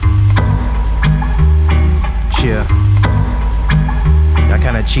Chill. I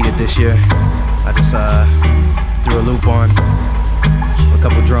kinda cheated this year. I just threw a loop on, a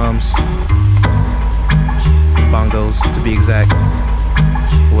couple drums, bongos to be exact.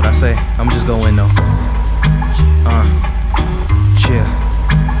 What I say? I'm just going though. Chill.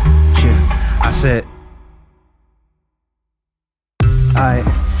 I said, alright,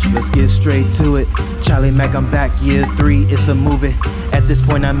 let's get straight to it. Charlie Mack, I'm back, year 3, it's a movie. At this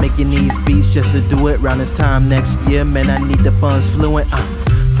point, I'm making these beats just to do it. Round this time next year, man, I need the funds fluent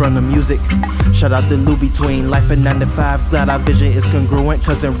from the music. Shout out the Lou between life and 9 to 5. Glad our vision is congruent.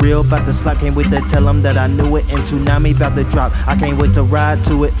 Cousin real about the slap, can't wait to tell them that I knew it. And tsunami about to drop, I can't wait to ride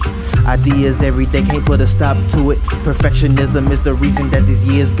to it. Ideas every day, can't put a stop to it. Perfectionism is the reason that these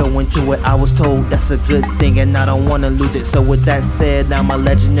years go into it. I was told that's a good thing and I don't wanna lose it. So with that said, I'm a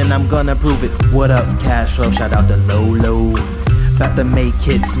legend and I'm gonna prove it. What up, Cash Flow? Shout out to Lolo. About to make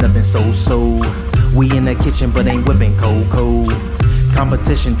hits, nothing so. We in the kitchen but ain't whipping cocoa.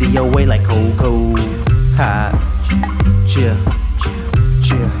 Competition DOA like Coco. Ha. Chill.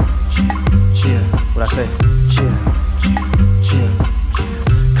 What I say? Chill.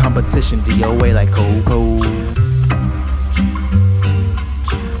 Competition DOA like Coco.